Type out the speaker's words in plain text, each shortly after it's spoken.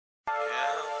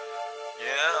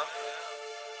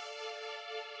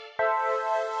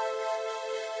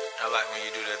like when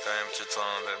you do that thing with your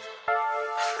tongue, baby.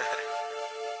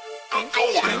 The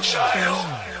golden child.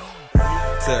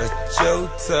 Touch your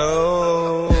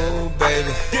toe,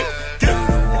 baby. You the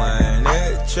one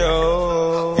that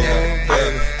chose,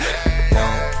 baby.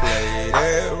 Don't play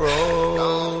that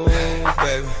role,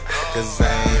 baby. Cause I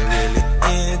ain't really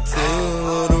into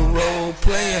the role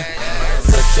playing.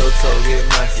 Touch your toe, get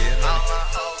money.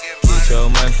 Get your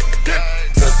money.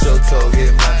 Touch your toe,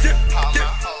 get money.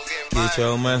 Get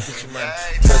your money.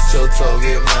 Touch your toe,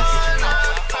 get money.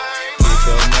 Get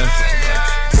your money.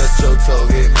 Touch your toe,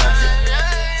 get money.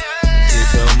 Get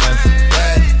your money.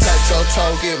 Touch your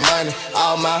toe, get money.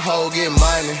 All my hoes get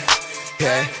money.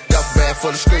 Yeah, duffel bag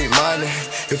for the street money.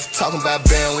 If you talking about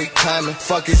band, we coming.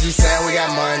 Fuck is you saying we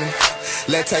got money?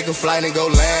 Let's take a flight and go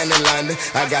land in London.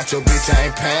 I got your bitch, I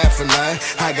ain't paying for nothing.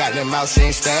 I got them out, she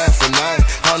ain't stand for nothing.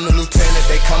 I'm the lieutenant,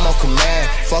 they come on command.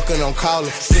 Fuckin' on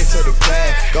callin', stick to the plan.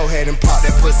 Go ahead and pop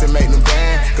that pussy, make them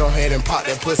band. Go ahead and pop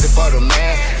that pussy for the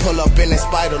man. Pull up in that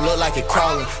spider, look like it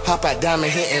crawlin'. Hop out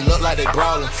diamond hitting, look like they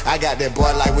brawlin'. I got that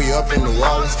boy like we up in New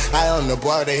Orleans. I am the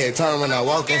boy, they head turn when I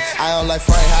walk in. I don't like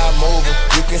Frank, how I movin'.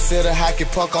 You consider hockey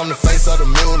puck on the face of the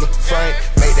mule. Frank,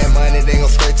 make that money, then go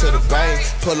straight to the bank.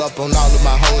 Pull up on all of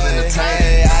my hoes in the tank.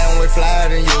 Hey, I am way flyer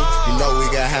than you. You know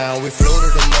we got high and we flew to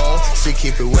the moon. She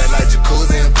keep it wet like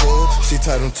jacuzzi and pool. She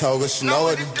tell them togas, she know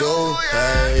what to do.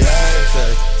 Hey, hey.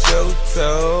 Touch your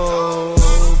toe,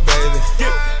 baby.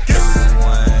 You the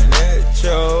one that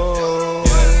chose,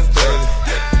 baby.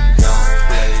 Don't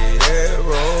play that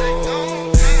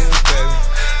role, baby.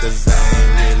 Cause I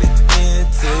ain't really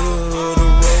into the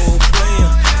role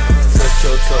playing. Touch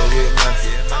your toe, get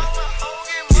money.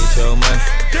 Get your money.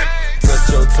 Touch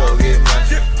your toe, get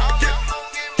money.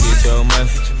 Get your money.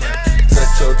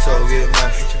 Touch your toe, get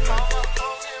money.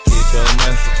 Get your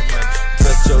money.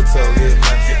 Touch your toe, get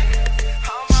money.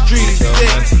 Street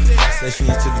money. Say she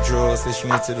into the drugs, say she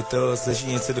into the thugs, say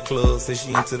she into the club, say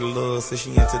she into the love, say she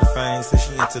into the fame, say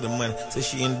she into the money, say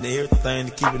she into everything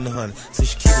to keep it in the honey. Say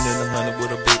she keeping it in the honey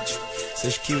with a bitch. Say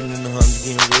she keeping it in the honey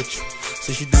getting rich.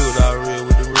 Say she do it all real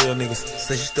with the real niggas.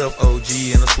 Say she stuff OG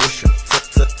in a swisher.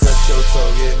 Touch your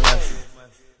toe, get money.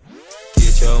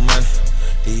 Get your money.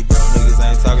 These broke niggas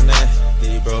ain't talking that.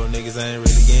 These broke niggas ain't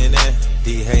really getting that.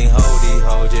 These hating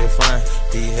hoes just fine.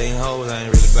 These hating hoes ain't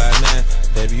really about that.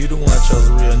 Baby, you the one chose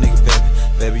a real nigga, baby.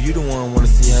 Baby, you the one wanna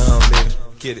see how I'm living.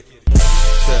 Get it.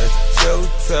 Touch your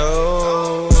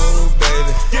toe,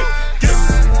 baby. You the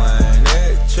one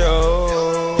that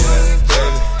chose,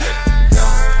 baby.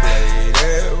 Don't play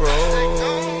that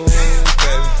role,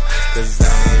 baby. Cause I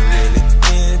ain't really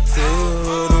into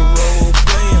the role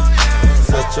playing.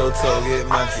 Touch your toe, get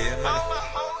money.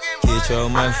 Get your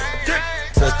money.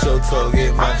 Touch your toe,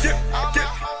 get money.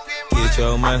 Get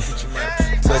your money.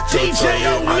 Touch your toe,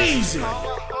 get money.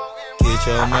 Get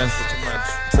your money.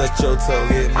 Touch your toe,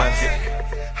 get money.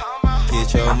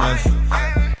 Get your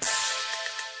money.